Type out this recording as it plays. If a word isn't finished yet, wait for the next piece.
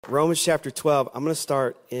Romans chapter 12, I'm going to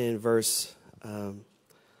start in verse,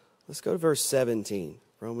 let's go to verse 17.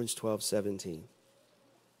 Romans 12:17.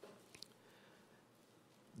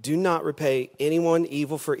 Do not repay anyone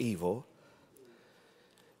evil for evil.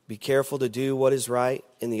 Be careful to do what is right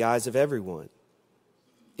in the eyes of everyone.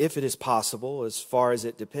 If it is possible, as far as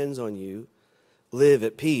it depends on you, live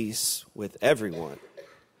at peace with everyone.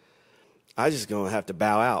 I just going to have to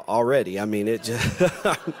bow out already. I mean, it just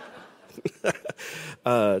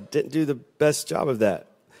didn't do the best job of that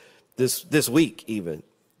this week even.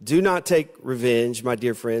 Do not take revenge, my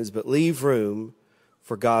dear friends, but leave room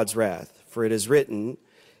for God's wrath. For it is written,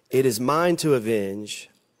 it is mine to avenge,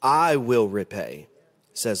 I will repay,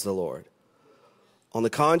 says the Lord. On the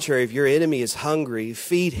contrary, if your enemy is hungry,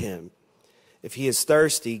 feed him. If he is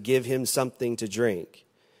thirsty, give him something to drink.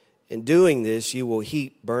 In doing this, you will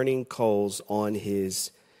heap burning coals on his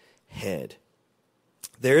head.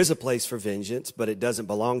 There is a place for vengeance, but it doesn't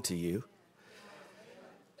belong to you.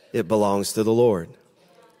 It belongs to the Lord.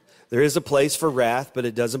 There is a place for wrath, but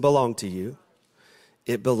it doesn't belong to you.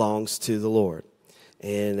 It belongs to the Lord.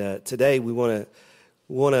 And today we want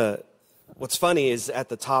to, what's funny is at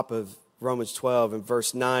the top of Romans 12 and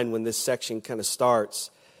verse 9, when this section kind of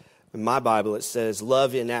starts, in my Bible it says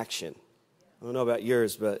love in action. I don't know about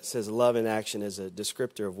yours, but it says love in action as a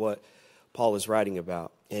descriptor of what Paul is writing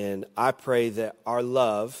about. And I pray that our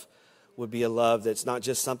love would be a love that's not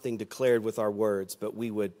just something declared with our words, but we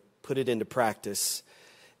would put it into practice.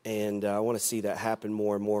 And I want to see that happen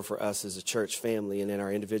more and more for us as a church family and in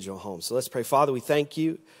our individual homes. So let's pray. Father, we thank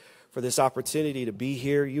you for this opportunity to be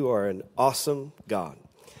here. You are an awesome God.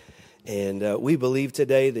 And we believe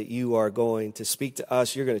today that you are going to speak to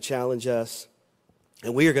us. You're going to challenge us.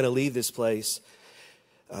 And we are going to leave this place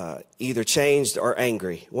either changed or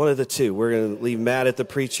angry. One of the two. We're going to leave mad at the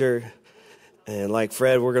preacher. And like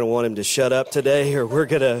Fred, we're going to want him to shut up today, or we're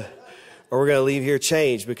going to leave here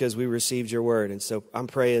changed because we received your word. And so I'm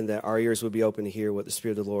praying that our ears would be open to hear what the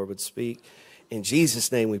Spirit of the Lord would speak. In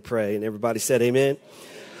Jesus' name we pray. And everybody said amen.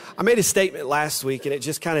 I made a statement last week, and it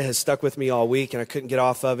just kind of has stuck with me all week, and I couldn't get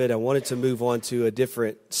off of it. I wanted to move on to a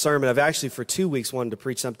different sermon. I've actually, for 2 weeks, wanted to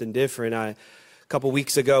preach something different. A couple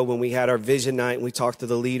weeks ago when we had our vision night and we talked to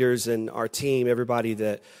the leaders and our team, everybody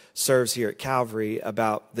that serves here at Calvary,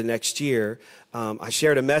 about the next year, I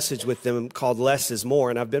shared a message with them called Less is More,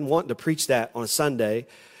 and I've been wanting to preach that on a Sunday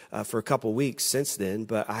for a couple weeks since then,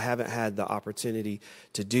 but I haven't had the opportunity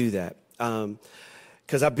to do that.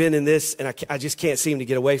 Because I've been in this, and I just can't seem to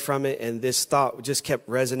get away from it, and this thought just kept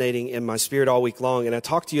resonating in my spirit all week long. And I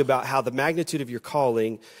talked to you about how the magnitude of your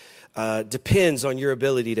calling depends on your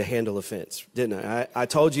ability to handle offense, didn't I? I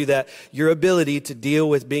told you that your ability to deal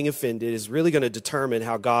with being offended is really going to determine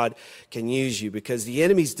how God can use you, because the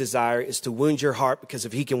enemy's desire is to wound your heart, because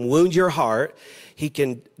if he can wound your heart, he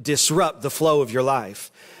can disrupt the flow of your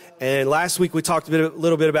life. And last week we talked a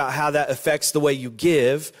little bit about how that affects the way you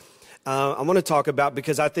give. I want to talk about,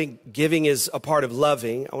 because I think giving is a part of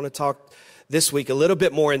loving, I want to talk this week a little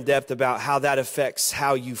bit more in depth about how that affects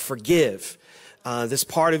how you forgive. This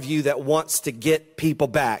part of you that wants to get people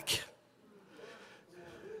back.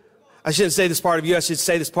 I shouldn't say this part of you, I should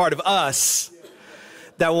say this part of us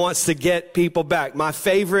that wants to get people back. My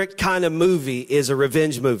favorite kind of movie is a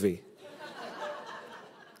revenge movie.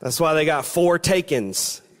 That's why they got 4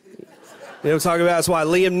 Takens. You know what I'm talking about? That's why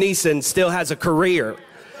Liam Neeson still has a career.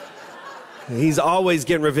 He's always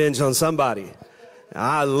getting revenge on somebody.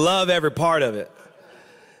 I love every part of it.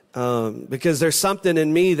 Because there's something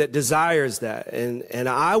in me that desires that. And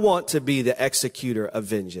I want to be the executor of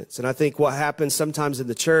vengeance. And I think what happens sometimes in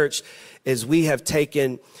the church is we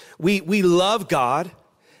love God,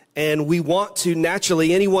 and we want to,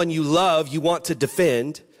 naturally, anyone you love, you want to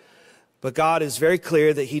defend. But God is very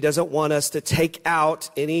clear that he doesn't want us to take out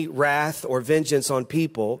any wrath or vengeance on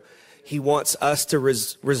people. He wants us to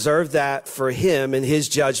reserve that for him and his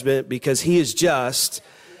judgment, because he is just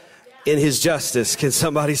in his justice. Can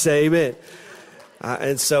somebody say amen?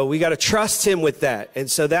 And so we got to trust him with that. And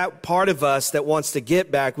so that part of us that wants to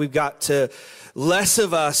get back, we've got to less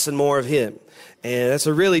of us and more of him. And that's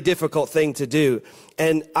a really difficult thing to do.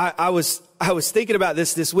 And I was thinking about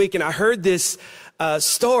this week, and I heard this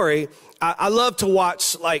story. I love to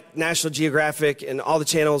watch like National Geographic and all the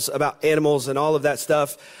channels about animals and all of that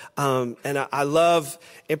stuff. And I love,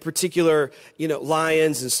 in particular,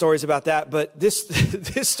 lions and stories about that. But this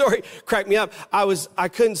story cracked me up. I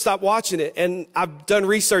couldn't stop watching it, and I've done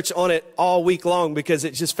research on it all week long because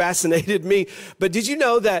it just fascinated me. But did you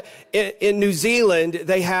know that in New Zealand,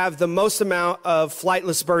 they have the most amount of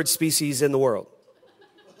flightless bird species in the world?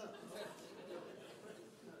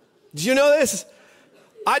 Did you know this?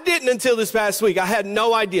 I didn't until this past week. I had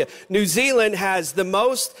no idea. New Zealand has the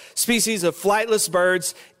most species of flightless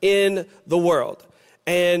birds in the world.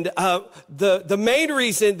 And the main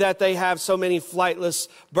reason that they have so many flightless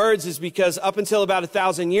birds is because up until about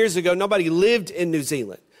 1,000 years ago, nobody lived in New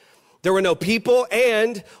Zealand. There were no people,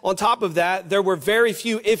 and on top of that, there were very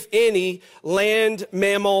few, if any, land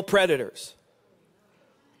mammal predators.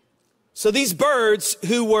 So these birds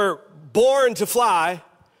who were born to fly,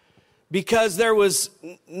 because there was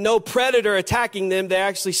no predator attacking them, they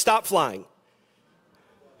actually stopped flying.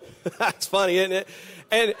 That's funny, isn't it?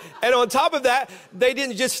 And on top of that, they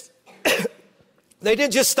didn't just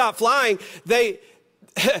stop flying. They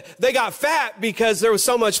got fat because there was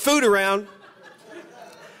so much food around,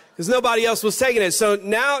 because nobody else was taking it. So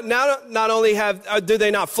now not only do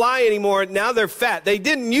they not fly anymore, now they're fat. They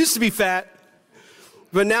didn't used to be fat,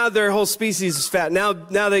 but now their whole species is fat. Now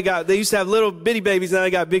they used to have little bitty babies, now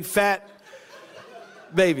they got big fat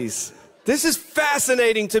babies. This is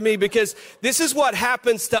fascinating to me because this is what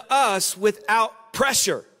happens to us without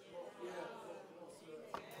pressure.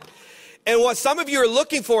 And what some of you are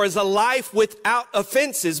looking for is a life without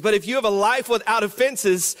offenses. But if you have a life without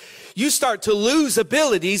offenses, you start to lose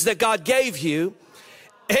abilities that God gave you,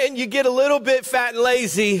 and you get a little bit fat and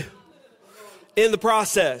lazy in the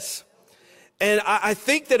process. And I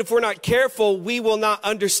think that if we're not careful, we will not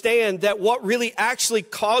understand that what really actually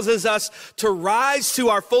causes us to rise to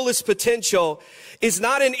our fullest potential is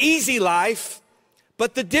not an easy life,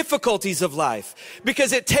 but the difficulties of life.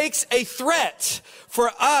 Because it takes a threat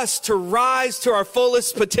for us to rise to our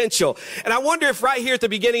fullest potential. And I wonder if right here at the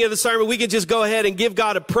beginning of the sermon, we can just go ahead and give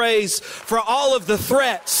God a praise for all of the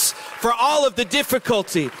threats, for all of the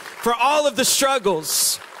difficulty, for all of the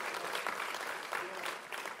struggles.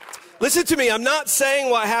 Listen to me, I'm not saying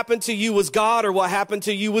what happened to you was God or what happened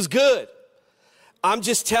to you was good. I'm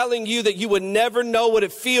just telling you that you would never know what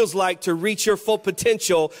it feels like to reach your full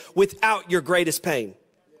potential without your greatest pain.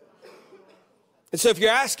 And so if you're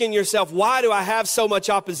asking yourself, why do I have so much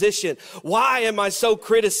opposition? Why am I so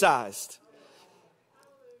criticized?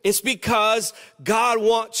 It's because God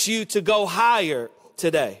wants you to go higher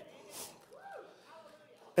today.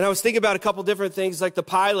 And I was thinking about a couple different things, like the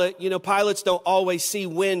pilot. You know, pilots don't always see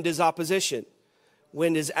wind as opposition.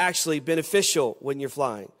 Wind is actually beneficial when you're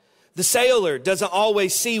flying. The sailor doesn't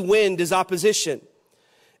always see wind as opposition.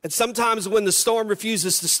 And sometimes when the storm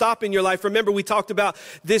refuses to stop in your life, remember we talked about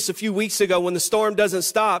this a few weeks ago, when the storm doesn't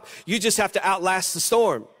stop, you just have to outlast the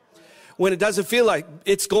storm. When it doesn't feel like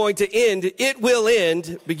it's going to end, it will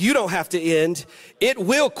end, but you don't have to end. It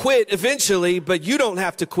will quit eventually, but you don't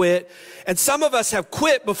have to quit. And some of us have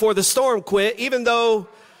quit before the storm quit, even though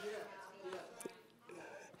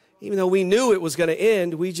we knew it was going to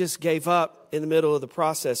end, we just gave up in the middle of the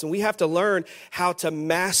process. And we have to learn how to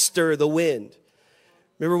master the wind.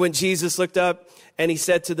 Remember when Jesus looked up and he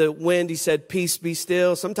said to the wind, he said, "Peace, be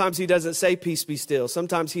still." Sometimes he doesn't say, "Peace, be still."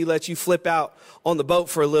 Sometimes he lets you flip out on the boat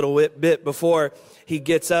for a little bit before he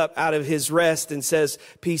gets up out of his rest and says,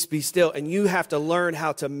 "Peace, be still." And you have to learn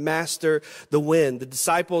how to master the wind. The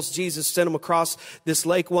disciples, Jesus sent them across this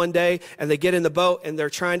lake one day, and they get in the boat and they're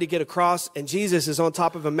trying to get across, and Jesus is on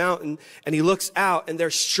top of a mountain and he looks out and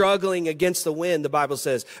they're struggling against the wind, the Bible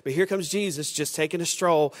says. But here comes Jesus just taking a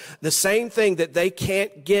stroll. The same thing that they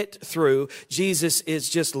can't get through, Jesus is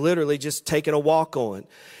just literally just taking a walk on.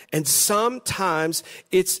 And sometimes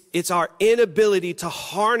it's our inability to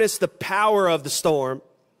harness the power of the storm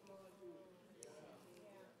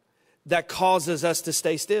that causes us to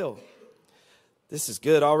stay still. This is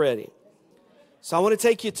good already. So I want to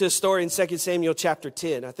take you to a story in 2 Samuel chapter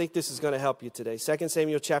 10. I think this is going to help you today. 2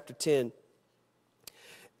 Samuel chapter 10.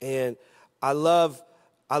 And I love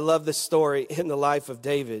this story in the life of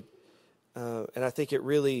David. And I think it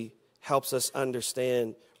really helps us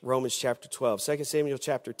understand Romans chapter 12. 2 Samuel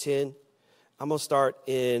chapter 10. I'm going to start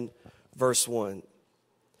in verse 1. It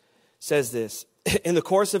says this: "In the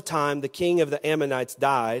course of time, the king of the Ammonites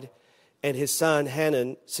died, and his son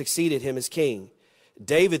Hanun succeeded him as king.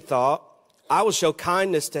 David thought, 'I will show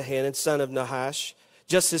kindness to Hanun, son of Nahash,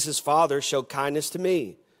 just as his father showed kindness to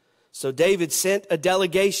me.' So David sent a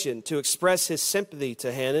delegation to express his sympathy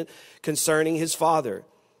to Hanun concerning his father.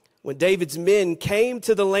 When David's men came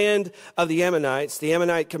to the land of the Ammonites, the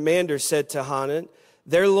Ammonite commander said to Hanun,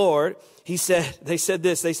 their lord, they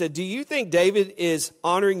said, "Do you think David is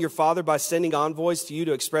honoring your father by sending envoys to you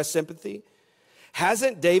to express sympathy?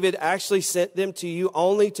 Hasn't David actually sent them to you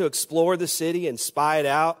only to explore the city and spy it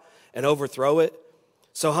out and overthrow it?"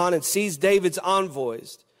 So Hanun seized David's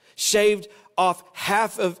envoys, shaved off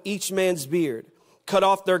half of each man's beard, cut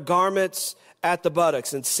off their garments at the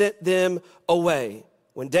buttocks, and sent them away.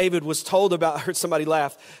 when David was told about, I heard somebody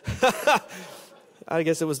laugh. I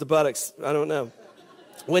guess it was the buttocks. I don't know.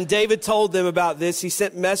 When David told them about this, he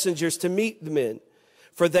sent messengers to meet the men,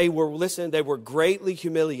 for they were greatly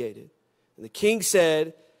humiliated. And the king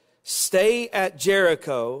said, stay at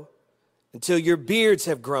Jericho until your beards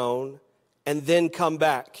have grown, and then come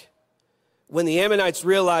back. When the Ammonites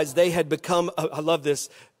realized they had become, I love this,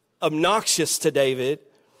 obnoxious to David,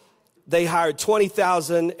 they hired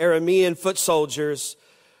 20,000 Aramean foot soldiers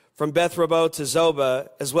from Beth Rabbah to Zobah,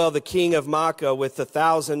 as well the king of Makkah with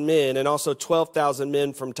 1,000 men, and also 12,000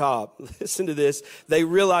 men from Tob. Listen to this. They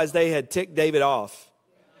realized they had ticked David off,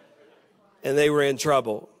 and they were in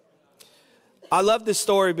trouble. I love this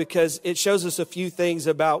story because it shows us a few things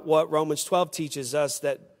about what Romans 12 teaches us,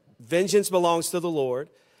 that vengeance belongs to the Lord,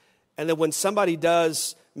 and that when somebody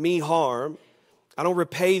does me harm, I don't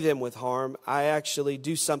repay them with harm. I actually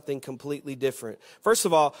do something completely different. First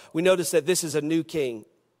of all, we notice that this is a new king.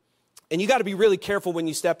 And you got to be really careful when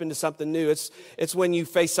you step into something new. It's when you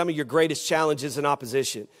face some of your greatest challenges and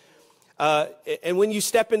opposition. And when you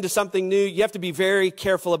step into something new, you have to be very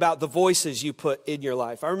careful about the voices you put in your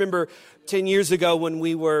life. I remember 10 years ago when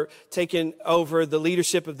we were taking over the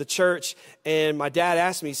leadership of the church, and my dad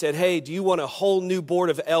asked me, he said, hey, do you want a whole new board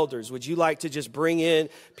of elders? Would you like to just bring in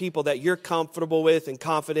people that you're comfortable with and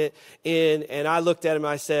confident in? And I looked at him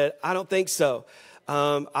and I said, I don't think so.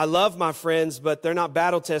 I love my friends, but they're not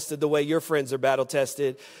battle tested the way your friends are battle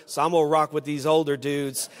tested. So I'm going to rock with these older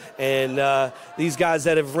dudes and these guys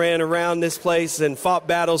that have ran around this place and fought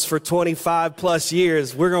battles for 25 plus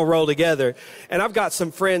years. We're going to roll together. And I've got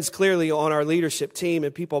some friends clearly on our leadership team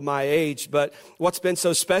and people my age. But what's been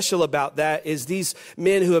so special about that is these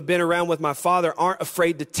men who have been around with my father aren't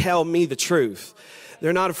afraid to tell me the truth.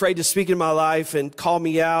 They're not afraid to speak in my life and call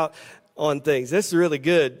me out on things. This is really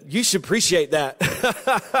good. You should appreciate that.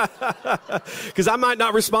 Because I might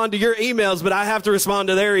not respond to your emails, but I have to respond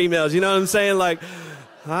to their emails. You know what I'm saying? Like,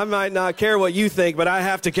 I might not care what you think, but I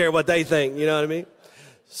have to care what they think. You know what I mean?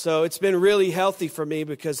 So it's been really healthy for me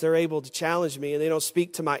because they're able to challenge me and they don't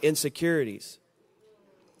speak to my insecurities.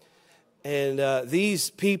 And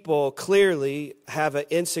these people clearly have an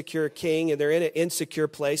insecure king, and they're in an insecure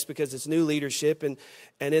place because it's new leadership. And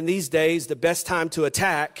in these days, the best time to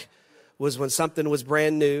attack was when something was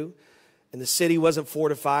brand new and the city wasn't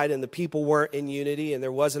fortified and the people weren't in unity and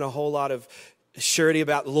there wasn't a whole lot of surety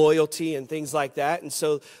about loyalty and things like that. And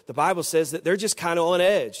so the Bible says that they're just kind of on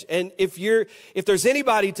edge. And if there's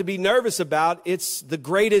anybody to be nervous about, it's the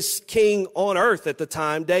greatest king on earth at the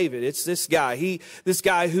time, David. It's this guy. This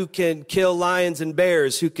guy who can kill lions and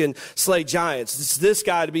bears, who can slay giants. It's this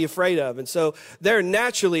guy to be afraid of. And so they're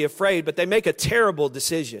naturally afraid, but they make a terrible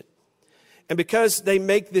decision. And because they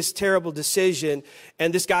make this terrible decision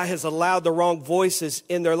and this guy has allowed the wrong voices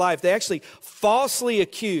in their life, they actually falsely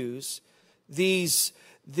accuse this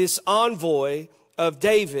envoy of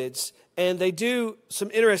David's, and they do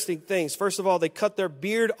some interesting things. First of all, they cut their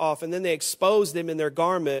beard off and then they expose them in their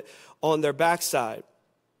garment on their backside.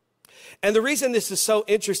 And the reason this is so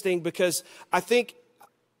interesting, because I think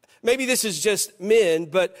maybe this is just men,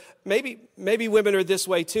 but maybe women are this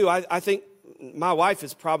way too. I think my wife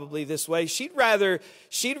is probably this way. She'd rather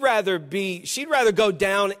go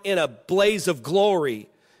down in a blaze of glory.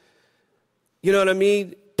 You know what I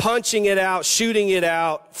mean? Punching it out, shooting it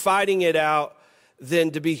out, fighting it out,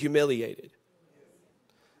 than to be humiliated,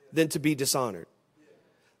 than to be dishonored.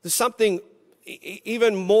 There's something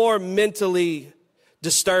even more mentally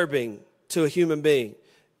disturbing to a human being.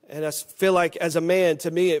 And I feel like as a man,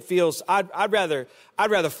 to me, it feels I'd rather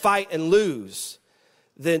fight and lose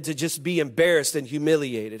than to just be embarrassed and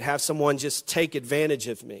humiliated, have someone just take advantage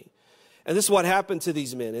of me. And this is what happened to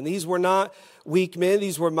these men. And these were not weak men.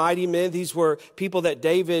 These were mighty men. These were people that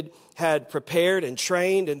David had prepared and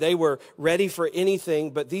trained, and they were ready for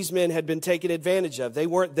anything. But these men had been taken advantage of. They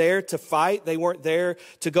weren't there to fight. They weren't there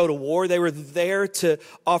to go to war. They were there to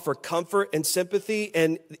offer comfort and sympathy.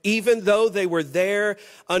 And even though they were there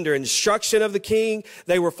under instruction of the king,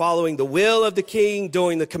 they were following the will of the king,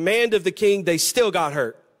 doing the command of the king, they still got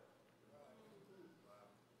hurt.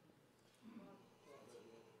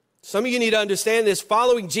 Some of you need to understand this.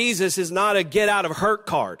 Following Jesus is not a get out of hurt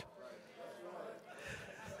card.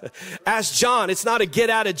 Ask John, it's not a get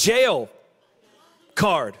out of jail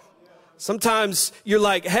card. Sometimes you're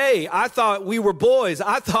like, hey, I thought we were boys.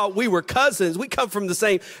 I thought we were cousins. We come from the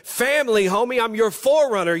same family, homie. I'm your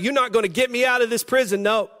forerunner. You're not going to get me out of this prison.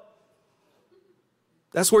 No.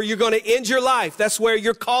 That's where you're going to end your life. That's where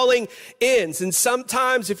your calling ends. And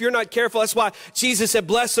sometimes if you're not careful, that's why Jesus said,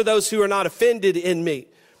 blessed are those who are not offended in me.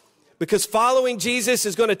 Because following Jesus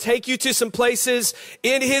is going to take you to some places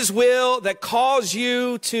in his will that cause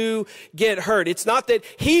you to get hurt. It's not that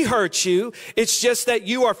he hurts you. It's just that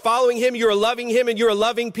you are following him, you're loving him, and you're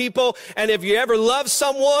loving people. And have you ever loved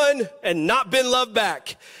someone and not been loved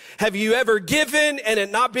back? Have you ever given and it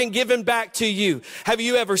not been given back to you? Have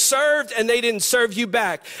you ever served and they didn't serve you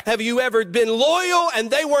back? Have you ever been loyal and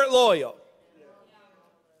they weren't loyal?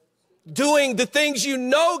 Doing the things you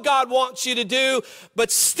know God wants you to do,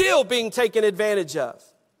 but still being taken advantage of.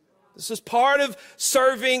 This is part of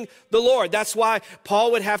serving the Lord. That's why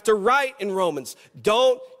Paul would have to write in Romans,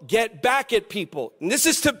 don't get back at people. And this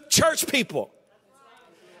is to church people.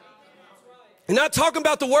 He's not talking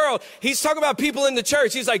about the world. He's talking about people in the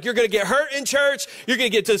church. He's like, you're going to get hurt in church. You're going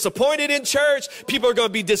to get disappointed in church. People are going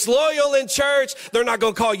to be disloyal in church. They're not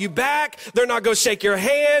going to call you back. They're not going to shake your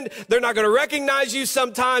hand. They're not going to recognize you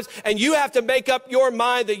sometimes. And you have to make up your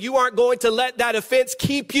mind that you aren't going to let that offense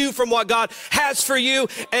keep you from what God has for you.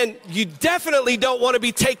 And you definitely don't want to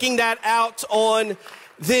be taking that out on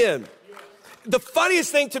them. The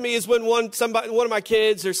funniest thing to me is when one of my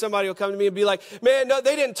kids or somebody will come to me and be like, man, no,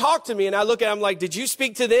 they didn't talk to me. And I look at them like, did you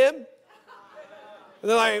speak to them? And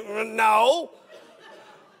they're like, no.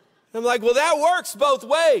 I'm like, well, that works both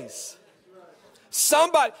ways.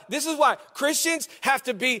 This is why Christians have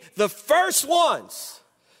to be the first ones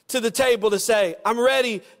to the table to say, I'm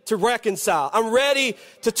ready to reconcile. I'm ready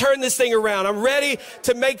to turn this thing around. I'm ready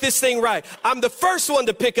to make this thing right. I'm the first one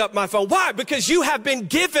to pick up my phone. Why? Because you have been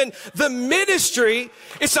given the ministry.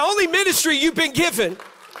 It's the only ministry you've been given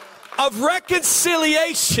of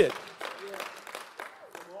reconciliation.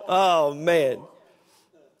 Oh, man.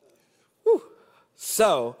 Whew.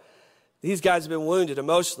 So, these guys have been wounded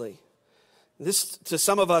emotionally. This, to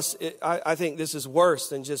some of us, I think this is worse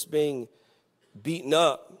than just being beaten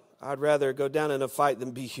up. I'd rather go down in a fight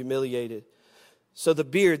than be humiliated. So the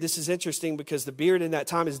beard, this is interesting because the beard in that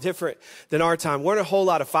time is different than our time. Weren't a whole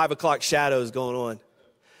lot of 5 o'clock shadows going on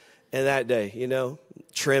in that day, you know,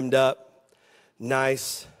 trimmed up,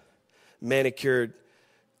 nice, manicured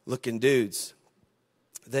looking dudes.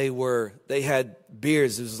 They had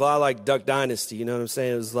beards. It was a lot like Duck Dynasty, you know what I'm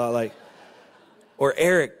saying? It was a lot like, or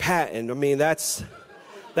Eric Patton. I mean, that's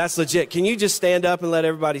legit. Can you just stand up and let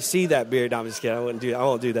everybody see that beard? No, I'm just kidding. I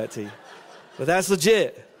won't do that to you. But that's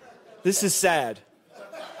legit. This is sad.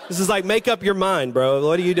 This is like, make up your mind, bro.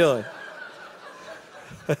 What are you doing?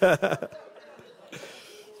 But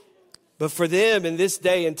for them in this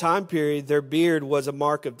day and time period, their beard was a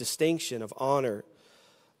mark of distinction, of honor,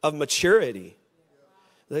 of maturity.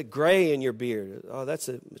 The gray in your beard. Oh, that's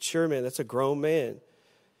a mature man. That's a grown man.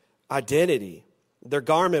 Identity. Their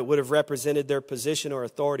garment would have represented their position or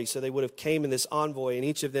authority. So they would have came in this envoy, and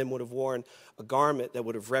each of them would have worn a garment that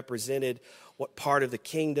would have represented what part of the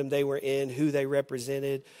kingdom they were in, who they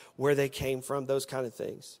represented, where they came from, those kind of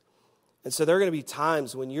things. And so there are going to be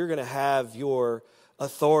times when you're going to have your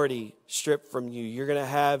authority stripped from you. You're going to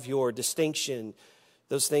have your distinction,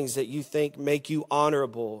 those things that you think make you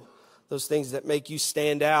honorable, those things that make you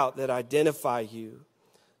stand out, that identify you.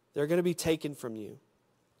 They're going to be taken from you.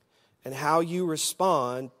 And how you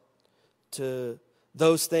respond to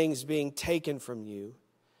those things being taken from you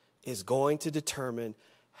is going to determine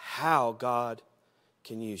how God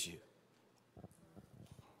can use you.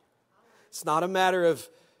 It's not a matter of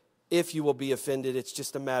if you will be offended, it's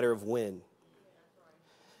just a matter of when.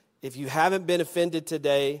 If you haven't been offended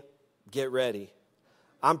today, get ready.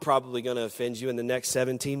 I'm probably going to offend you in the next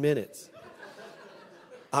 17 minutes.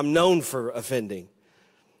 I'm known for offending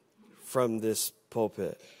from this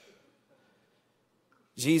pulpit.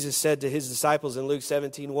 Jesus said to his disciples in Luke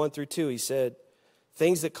 17, 1-2, he said,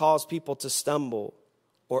 things that cause people to stumble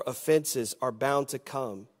or offenses are bound to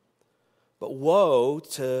come. But woe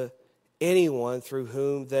to anyone through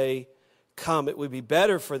whom they come. It would be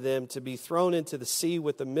better for them to be thrown into the sea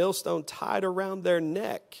with a millstone tied around their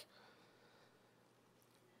neck.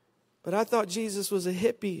 But I thought Jesus was a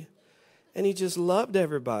hippie and he just loved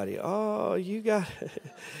everybody. Oh, you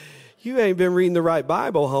ain't been reading the right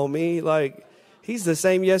Bible, homie. Like, he's the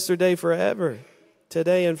same yesterday, forever,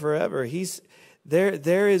 today and forever.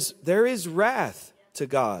 There is wrath to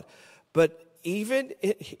God. But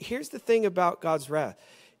here's the thing about God's wrath,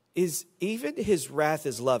 is even his wrath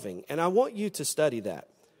is loving. And I want you to study that.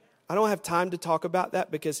 I don't have time to talk about that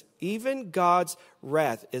because even God's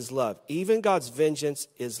wrath is love. Even God's vengeance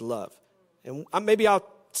is love. And maybe I'll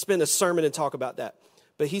spend a sermon and talk about that.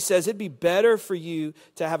 But he says it'd be better for you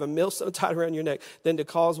to have a millstone tied around your neck than to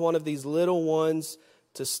cause one of these little ones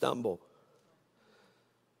to stumble.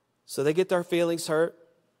 So they get their feelings hurt.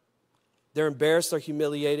 They're embarrassed. They're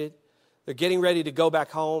humiliated. They're getting ready to go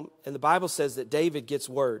back home. And the Bible says that David gets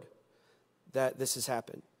word. that this has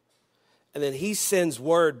happened. And then he sends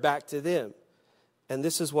word back to them. And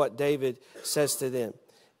this is what David says to them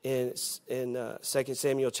in 2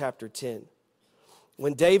 Samuel chapter 10.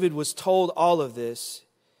 When David was told all of this,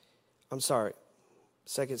 2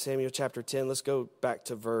 Samuel chapter 10, let's go back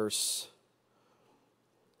to verse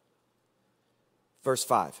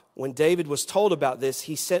 5. When David was told about this,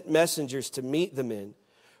 he sent messengers to meet the men,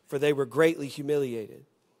 for they were greatly humiliated.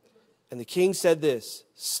 And the king said this,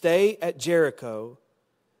 "Stay at Jericho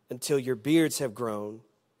until your beards have grown,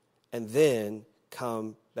 and then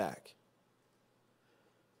come back."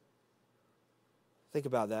 Think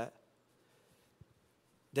about that.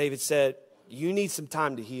 David said, you need some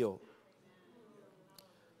time to heal.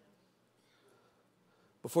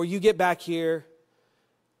 Before you get back here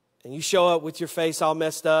and you show up with your face all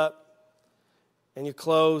messed up and your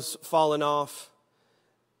clothes falling off,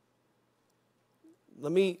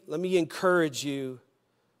 let me encourage you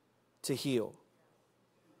to heal.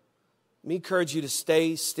 Let me encourage you to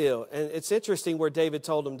stay still. And it's interesting where David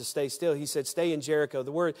told him to stay still. He said, stay in Jericho.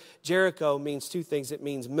 The word Jericho means two things. It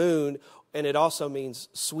means moon, and it also means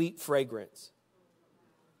sweet fragrance.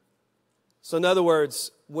 So in other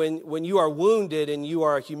words, when you are wounded and you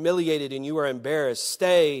are humiliated and you are embarrassed,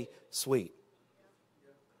 stay sweet.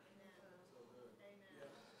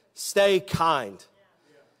 Stay kind.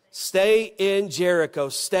 Stay in Jericho.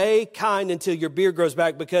 Stay kind until your beard grows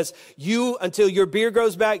back, because until your beard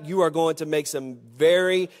grows back, you are going to make some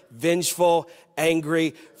very vengeful,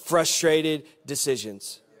 angry, frustrated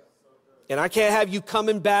decisions. And I can't have you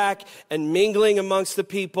coming back and mingling amongst the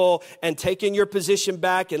people and taking your position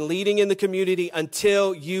back and leading in the community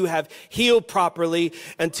until you have healed properly,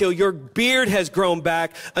 until your beard has grown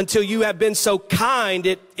back, until you have been so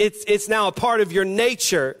kind, it's now a part of your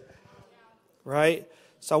nature, right?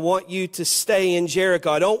 So I want you to stay in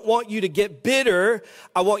Jericho. I don't want you to get bitter.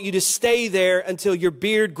 I want you to stay there until your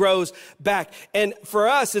beard grows back. And for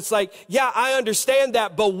us, it's like, yeah, I understand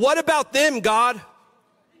that, but what about them, God?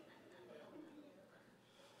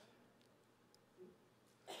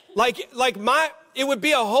 It would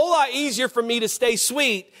be a whole lot easier for me to stay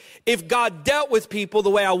sweet if God dealt with people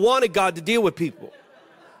the way I wanted God to deal with people.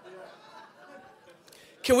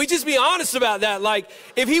 Can we just be honest about that? Like,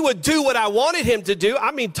 if he would do what I wanted him to do,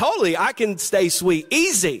 totally, I can stay sweet.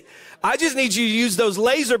 Easy. I just need you to use those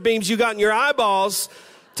laser beams you got in your eyeballs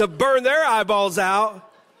to burn their eyeballs out.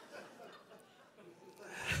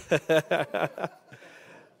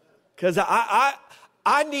 Because I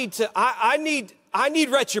need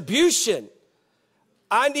retribution.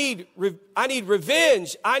 I need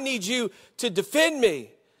revenge. I need you to defend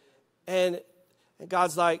me. And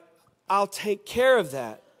God's like, I'll take care of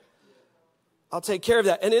that. I'll take care of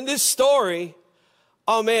that. And in this story,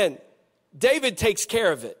 oh man, David takes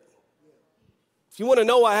care of it. If you want to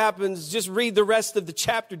know what happens, just read the rest of the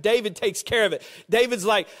chapter. David takes care of it. David's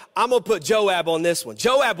like, I'm going to put Joab on this one.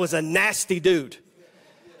 Joab was a nasty dude.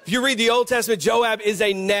 If you read the Old Testament, Joab is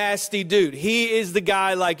a nasty dude. He is the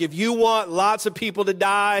guy, like, if you want lots of people to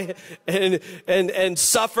die and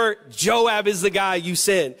suffer, Joab is the guy you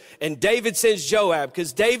send. And David sends Joab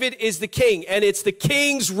because David is the king, and it's the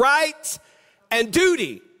king's right and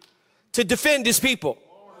duty to defend his people.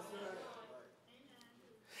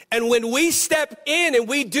 And when we step in and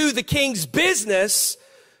we do the king's business,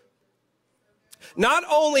 not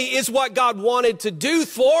only is what God wanted to do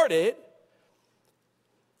thwarted,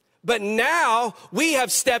 but now we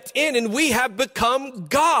have stepped in and we have become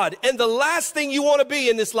God. And the last thing you want to be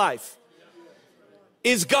in this life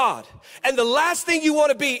is God. And the last thing you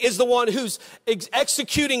want to be is the one who's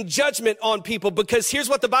executing judgment on people. Because here's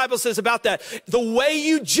what the Bible says about that. The way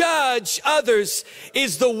you judge others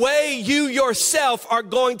is the way you yourself are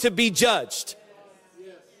going to be judged.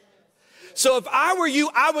 So if I were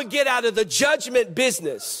you, I would get out of the judgment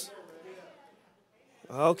business.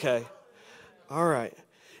 Okay. All right.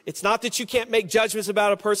 It's not that you can't make judgments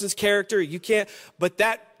about a person's character. You can't, but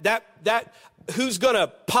that who's going to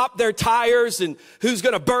pop their tires and who's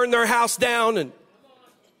going to burn their house down and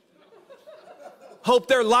hope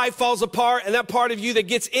their life falls apart, and that part of you that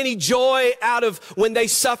gets any joy out of when they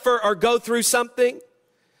suffer or go through something,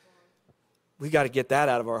 we got to get that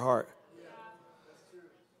out of our heart.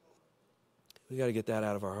 We got to get that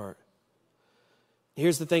out of our heart.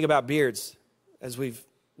 Here's the thing about beards, as we've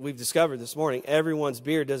discovered this morning, everyone's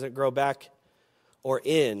beard doesn't grow back or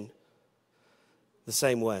in the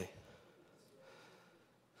same way.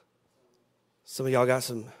 Some of y'all got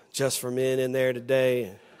some Just for Men in there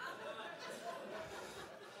today.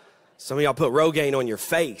 Some of y'all put Rogaine on your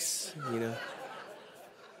face, you know.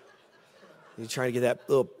 You're trying to get that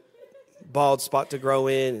little bald spot to grow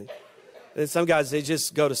in. And some guys, they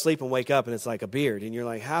just go to sleep and wake up and it's like a beard. And you're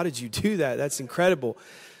like, how did you do that? That's incredible.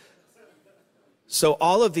 So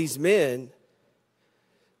all of these men,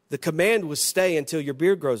 the command was stay until your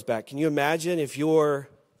beard grows back. Can you imagine if your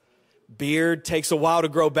beard takes a while to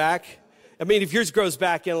grow back? I mean, if yours grows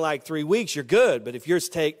back in like 3 weeks, you're good. But if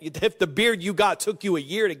the beard you got took you a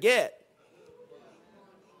year to get.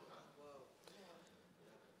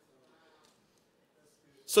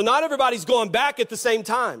 So not everybody's going back at the same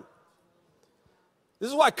time. This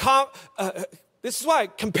is why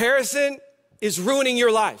comparison is ruining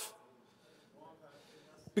your life.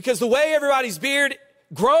 Because the way everybody's beard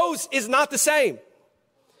grows is not the same.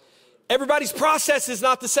 Everybody's process is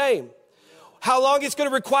not the same. How long it's going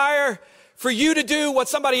to require for you to do what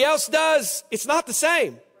somebody else does, it's not the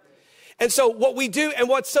same. And so what we do, and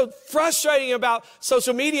what's so frustrating about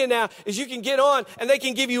social media now, is you can get on and they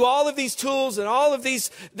can give you all of these tools and all of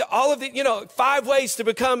the 5 ways to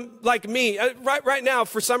become like me. Right now,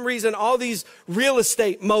 for some reason, all these real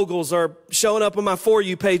estate moguls are showing up on my For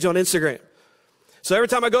You page on Instagram. So every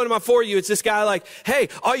time I go to my For You, it's this guy like, hey,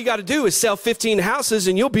 all you got to do is sell 15 houses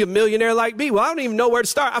and you'll be a millionaire like me. Well, I don't even know where to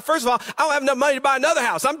start. First of all, I don't have enough money to buy another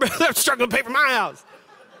house. I'm struggling to pay for my house.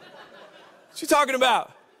 What you talking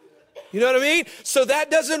about? You know what I mean? So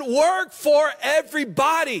that doesn't work for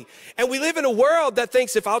everybody. And we live in a world that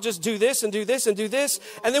thinks if I'll just do this and do this and do this,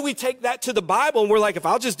 and then we take that to the Bible and we're like, if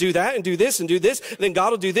I'll just do that and do this and do this, then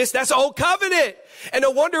God will do this. That's old covenant. And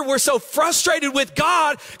no wonder we're so frustrated with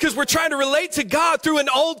God, because we're trying to relate to God through an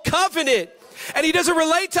old covenant. And he doesn't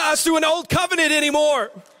relate to us through an old covenant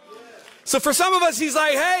anymore. So for some of us, he's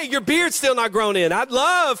like, hey, your beard's still not grown in. I'd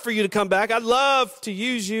love for you to come back. I'd love to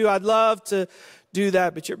use you. I'd love to do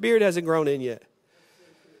that, but your beard hasn't grown in yet.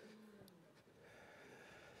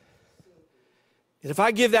 And if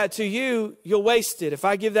I give that to you, you'll waste it. If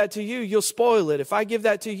I give that to you, you'll spoil it. If I give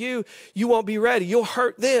that to you, you won't be ready. You'll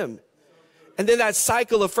hurt them. And then that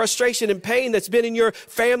cycle of frustration and pain that's been in your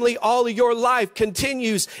family all of your life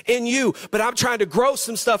continues in you. But I'm trying to grow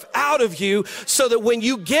some stuff out of you so that when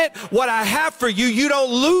you get what I have for you, you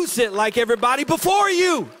don't lose it like everybody before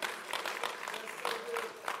you.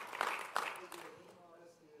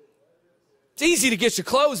 It's easy to get your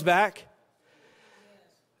clothes back.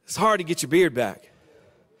 It's hard to get your beard back.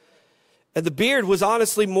 And the beard was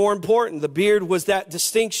honestly more important. The beard was that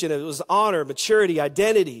distinction. It was honor, maturity,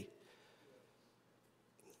 identity.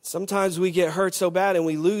 Sometimes we get hurt so bad and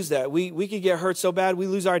we lose that. We can get hurt so bad we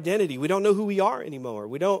lose our identity. We don't know who we are anymore.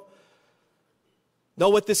 We don't know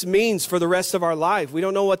what this means for the rest of our life. We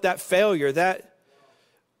don't know what that failure, that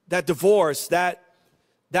divorce, that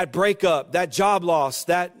breakup, that job loss,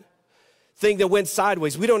 that thing that went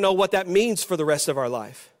sideways. We don't know what that means for the rest of our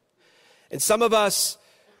life. And some of us,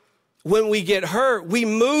 when we get hurt, we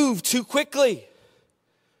move too quickly.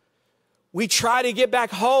 We try to get back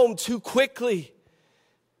home too quickly.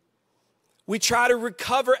 We try to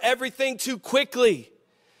recover everything too quickly.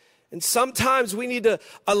 And sometimes we need to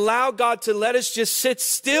allow God to let us just sit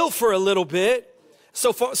still for a little bit.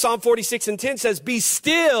 So Psalm 46:10 says, be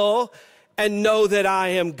still and know that I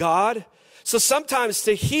am God. So sometimes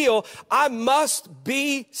to heal, I must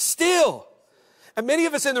be still. And many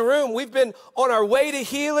of us in the room, we've been on our way to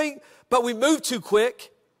healing, but we moved too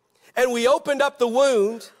quick and we opened up the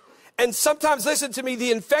wound. And sometimes, listen to me,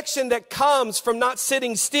 the infection that comes from not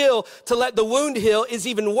sitting still to let the wound heal is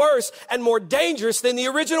even worse and more dangerous than the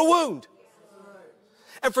original wound.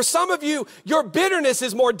 And for some of you, your bitterness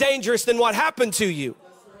is more dangerous than what happened to you.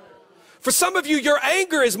 For some of you, your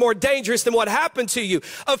anger is more dangerous than what happened to you.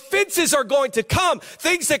 Offenses are going to come.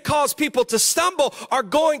 Things that cause people to stumble are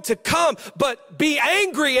going to come. But be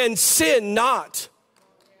angry and sin not.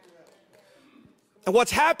 And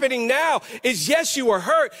what's happening now is, yes, you were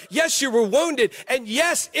hurt. Yes, you were wounded. And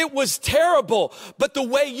yes, it was terrible. But the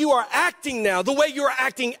way you are acting now, the way you are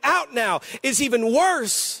acting out now is even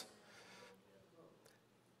worse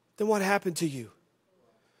than what happened to you.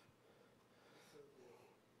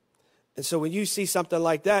 And so when you see something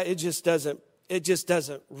like that, it just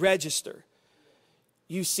doesn't register.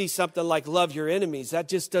 You see something like love your enemies, that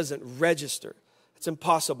just doesn't register. It's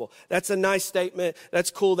impossible. That's a nice statement.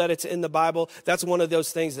 That's cool that it's in the Bible. That's one of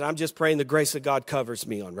those things that I'm just praying the grace of God covers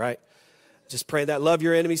me on, right? Just praying that love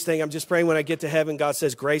your enemies thing. I'm just praying when I get to heaven, God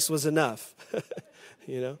says grace was enough,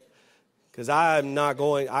 you know, because I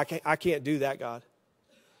can't do that, God.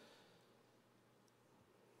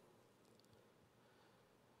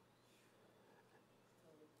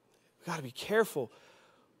 We've got to be careful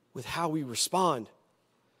with how we respond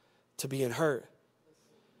to being hurt.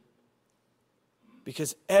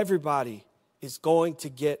 Because everybody is going to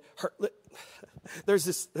get hurt. There's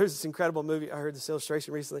this incredible movie. I heard this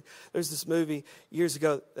illustration recently. There's this movie years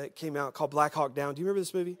ago that came out called Black Hawk Down. Do you remember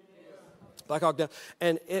this movie? Black Hawk Down.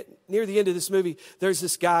 And near the end of this movie, there's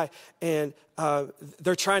this guy, and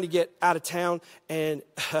they're trying to get out of town, and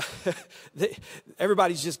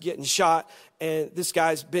everybody's just getting shot. And this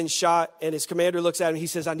guy's been shot, and his commander looks at him. He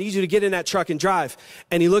says, I need you to get in that truck and drive.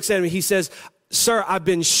 And he looks at him, and he says, sir, I've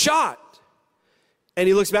been shot. And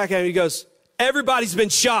he looks back at him, and he goes, everybody's been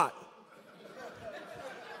shot.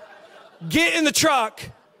 Get in the truck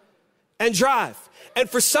and drive. And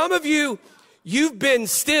for some of you, you've been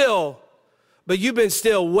still, but you've been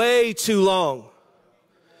still way too long.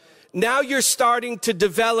 Now you're starting to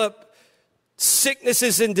develop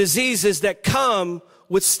sicknesses and diseases that come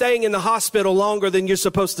with staying in the hospital longer than you're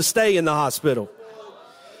supposed to stay in the hospital.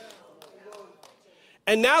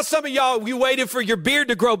 And now some of y'all, you waited for your beard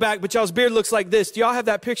to grow back, but y'all's beard looks like this. Do y'all have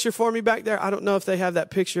that picture for me back there? I don't know if they have that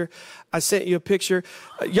picture. I sent you a picture.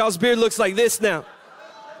 Y'all's beard looks like this now.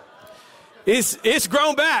 It's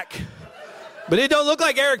grown back, but it don't look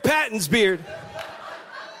like Eric Patton's beard.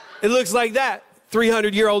 It looks like that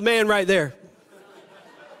 300-year-old man right there.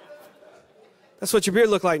 That's what your beard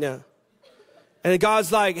look like now. And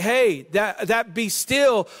God's like, hey, that be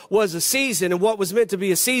still was a season, and what was meant to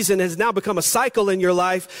be a season has now become a cycle in your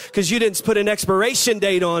life because you didn't put an expiration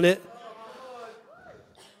date on it.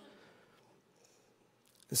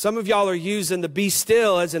 And some of y'all are using the be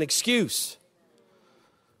still as an excuse.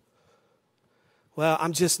 Well,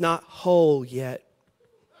 I'm just not whole yet.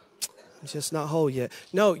 I'm just not whole yet.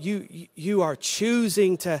 No, you are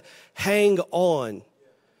choosing to hang on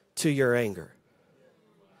to your anger.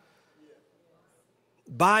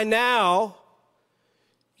 By now,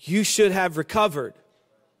 you should have recovered.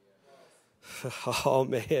 Oh,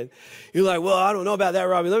 man. You're like, well, I don't know about that,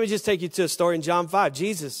 Robbie. Let me just take you to a story in John 5.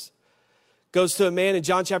 Jesus goes to a man in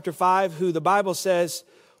John chapter 5 who the Bible says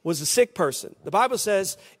was a sick person. The Bible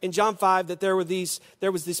says in John 5 that there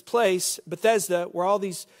was this place, Bethesda, where all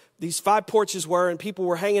these 5 porches were, and people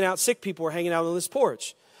were hanging out, sick people were hanging out on this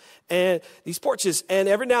porch. And these porches, and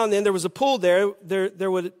every now and then there was a pool there. There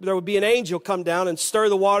would be an angel come down and stir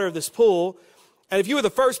the water of this pool. And if you were the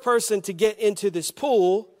first person to get into this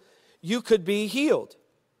pool, you could be healed.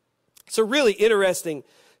 It's a really interesting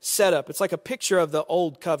setup. It's like a picture of the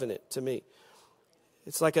old covenant to me.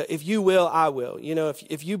 It's like if you will, I will. You know,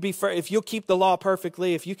 if you'll keep the law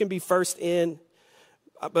perfectly, if you can be first in.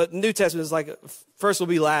 But New Testament is like first will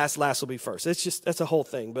be last, last will be first. That's a whole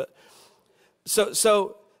thing. But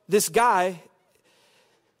so this guy,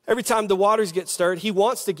 every time the waters get stirred, he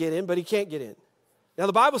wants to get in, but he can't get in. Now,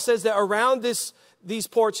 the Bible says that around these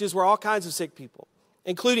porches were all kinds of sick people,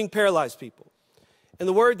 including paralyzed people. And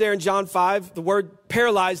the word there in John 5, the word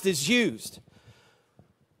paralyzed is used.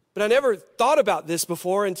 But I never thought about this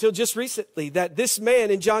before until just recently, that this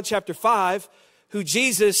man in John chapter 5, who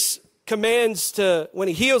Jesus commands to, when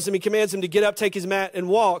he heals him, he commands him to get up, take his mat, and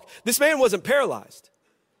walk. This man wasn't paralyzed.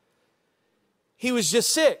 He was just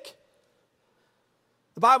sick.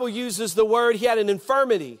 The Bible uses the word, he had an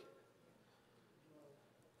infirmity.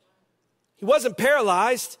 He wasn't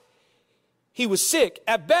paralyzed. He was sick.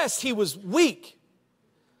 At best, he was weak.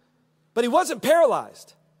 But he wasn't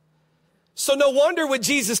paralyzed. So no wonder when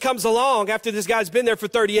Jesus comes along, after this guy's been there for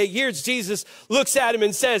 38 years, Jesus looks at him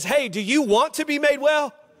and says, hey, do you want to be made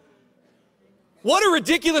well? What a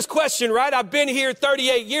ridiculous question, right? I've been here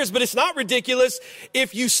 38 years, but it's not ridiculous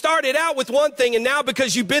if you started out with one thing and now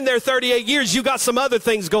because you've been there 38 years, you got some other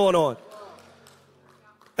things going on.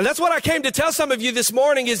 And that's what I came to tell some of you this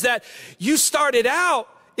morning is that you started out,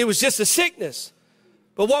 it was just a sickness.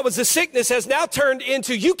 But what was a sickness has now turned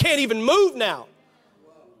into you can't even move now.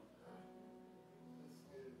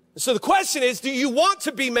 So the question is, do you want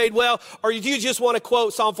to be made well, or do you just want to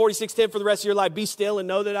quote Psalm 46:10 for the rest of your life? Be still and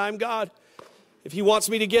know that I am God. If he wants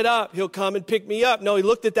me to get up, he'll come and pick me up. No, he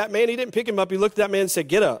looked at that man. He didn't pick him up. He looked at that man and said,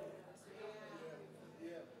 get up.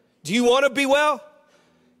 Do you want to be well?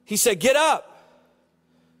 He said, get up.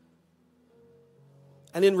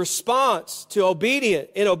 And in response to obedience,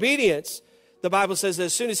 the Bible says that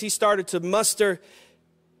as soon as he started to muster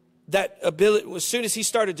that ability, as soon as he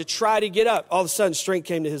started to try to get up, all of a sudden strength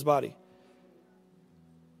came to his body.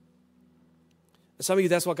 And some of you,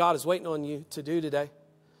 that's what God is waiting on you to do today.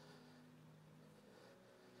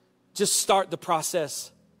 Just start the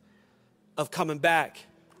process of coming back.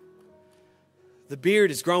 The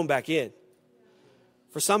beard is grown back in.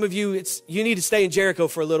 For some of you, you need to stay in Jericho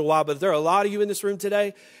for a little while, but there are a lot of you in this room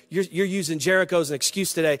today, you're using Jericho as an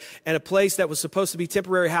excuse today, and a place that was supposed to be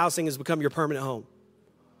temporary housing has become your permanent home.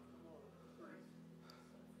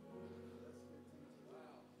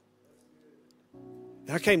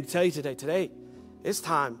 And I came to tell you today, It's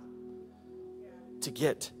time to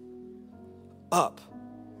get up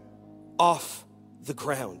off the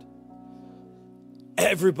ground.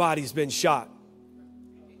 Everybody's been shot.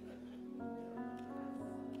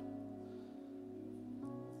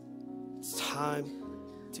 It's time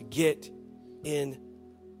to get in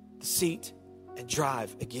the seat and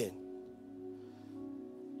drive again.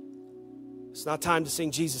 It's not time to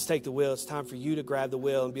sing Jesus Take the Wheel. It's time for you to grab the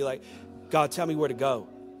wheel and be like, God, tell me where to go.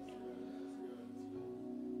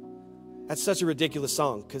 That's such a ridiculous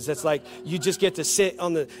song, because that's like you just get to sit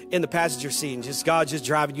in the passenger seat and just God just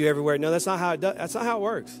driving you everywhere. No, that's not how it does. That's not how it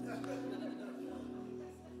works.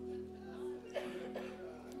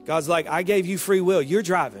 God's like, I gave you free will. You're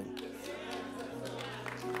driving.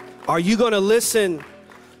 Are you going to listen?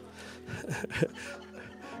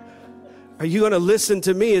 Are you going to listen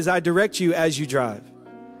to me as I direct you as you drive?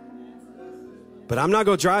 But I'm not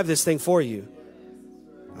going to drive this thing for you.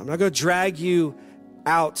 I'm not going to drag you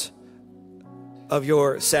out of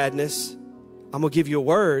your sadness. I'm going to give you a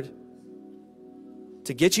word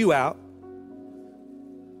to get you out.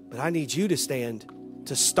 But I need you to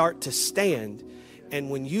start to stand. And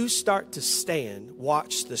when you start to stand,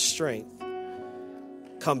 watch the strength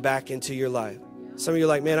come back into your life. Some of you are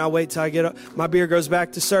like, man, I'll wait till I get up. My beard goes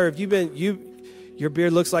back to serve. Your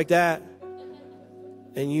beard looks like that.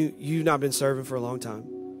 And you've not been serving for a long time.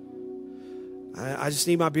 I just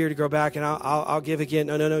need my beard to grow back and I'll give again.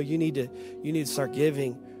 No. You need to start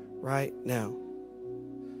giving right now.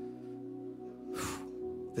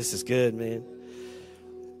 This is good, man.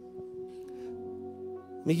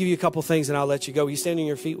 Let me give you a couple things and I'll let you go. Will you stand on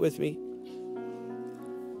your feet with me?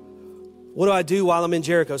 What do I do while I'm in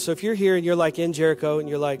Jericho? So if you're here and you're like in Jericho and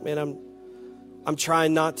you're like, man, I'm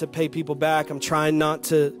trying not to pay people back. I'm trying not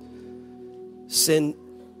to send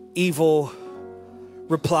evil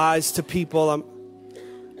replies to people.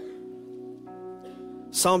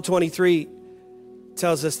 Psalm 23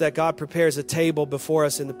 tells us that God prepares a table before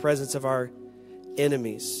us in the presence of our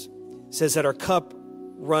enemies. It says that our cup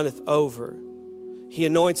runneth over. He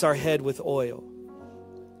anoints our head with oil.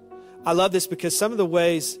 I love this because some of the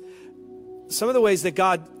ways that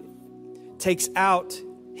God takes out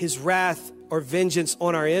his wrath or vengeance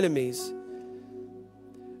on our enemies,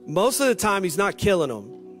 most of the time he's not killing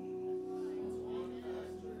them.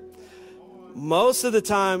 Most of the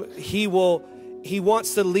time he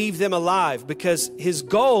wants to leave them alive, because his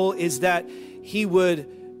goal is that he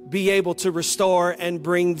would be able to restore and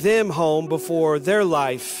bring them home before their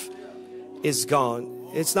life is gone.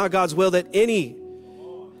 It's not God's will that any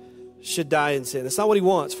should die in sin. It's not what he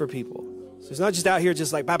wants for people. So he's not just out here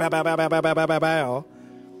just like bow, bow, bow, bow, bow, bow, bow, bow, bow, bow.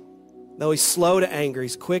 No, he's slow to anger.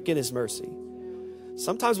 He's quick in his mercy.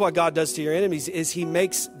 Sometimes what God does to your enemies is he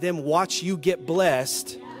makes them watch you get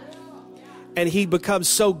blessed, and he becomes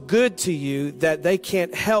so good to you that they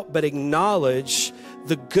can't help but acknowledge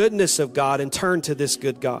the goodness of God and turn to this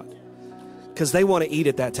good God, because they want to eat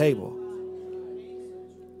at that table.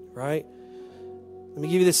 Right? Let me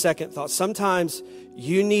give you the second thought. Sometimes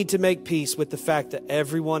you need to make peace with the fact that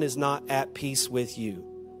everyone is not at peace with you.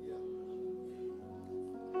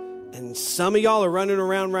 And some of y'all are running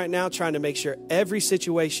around right now trying to make sure every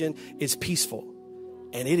situation is peaceful,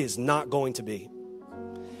 and it is not going to be.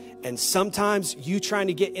 And sometimes you trying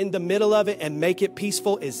to get in the middle of it and make it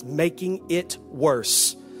peaceful is making it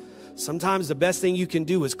worse. Sometimes the best thing you can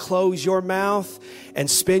do is close your mouth and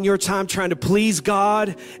spend your time trying to please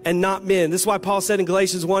God and not men. This is why Paul said in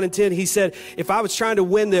Galatians 1:10, he said, if I was trying to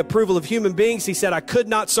win the approval of human beings, he said, I could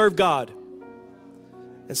not serve God.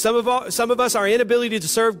 And some of us, our inability to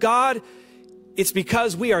serve God, it's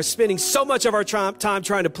because we are spending so much of our time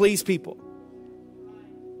trying to please people.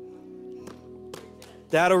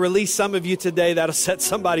 That'll release some of you today. That'll set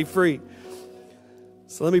somebody free.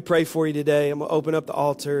 So let me pray for you today. I'm going to open up the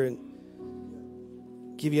altar and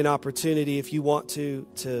give you an opportunity if you want to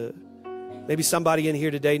maybe somebody in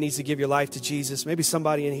here today needs to give your life to Jesus. Maybe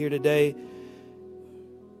somebody in here today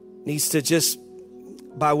needs to just,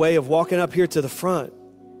 by way of walking up here to the front,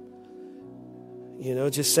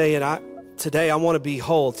 just saying, today I want to be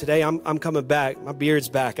whole. Today I'm coming back. My beard's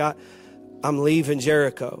back. I'm leaving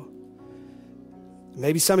Jericho.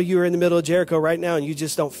 Maybe some of you are in the middle of Jericho right now and you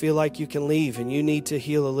just don't feel like you can leave and you need to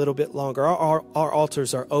heal a little bit longer. Our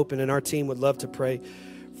altars are open and our team would love to pray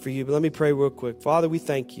for you. But let me pray real quick. Father, we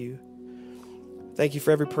thank you. Thank you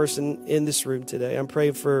for every person in this room today. I'm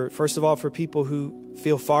praying first of all, for people who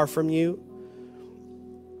feel far from you.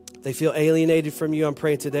 They feel alienated from you. I'm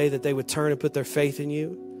praying today that they would turn and put their faith in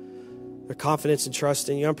you, their confidence and trust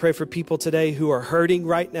in you. I'm praying for people today who are hurting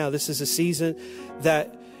right now. This is a season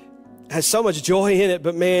that has so much joy in it,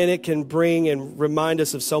 but man, it can bring and remind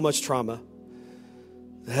us of so much trauma.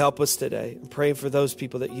 Help us today. I'm praying for those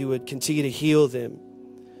people that you would continue to heal them.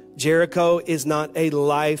 Jericho is not a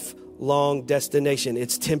lifelong destination.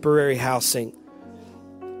 It's temporary housing.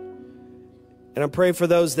 And I'm praying for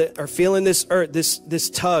those that are feeling this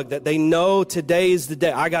tug, that they know today is the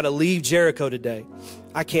day. I got to leave Jericho today.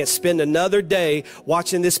 I can't spend another day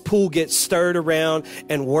watching this pool get stirred around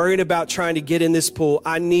and worrying about trying to get in this pool.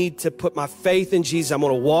 I need to put my faith in Jesus. I'm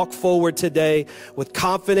going to walk forward today with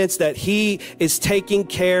confidence that he is taking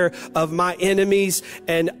care of my enemies.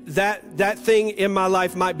 And that thing in my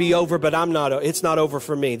life might be over, but it's not over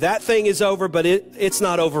for me. That thing is over, but it's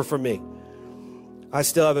not over for me. I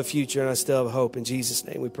still have a future and I still have hope. In Jesus'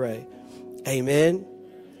 name we pray. Amen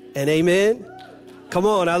and amen. Come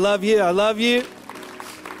on, I love you. I love you.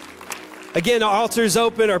 Again, our altar is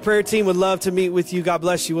open. Our prayer team would love to meet with you. God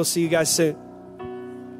bless you. We'll see you guys soon.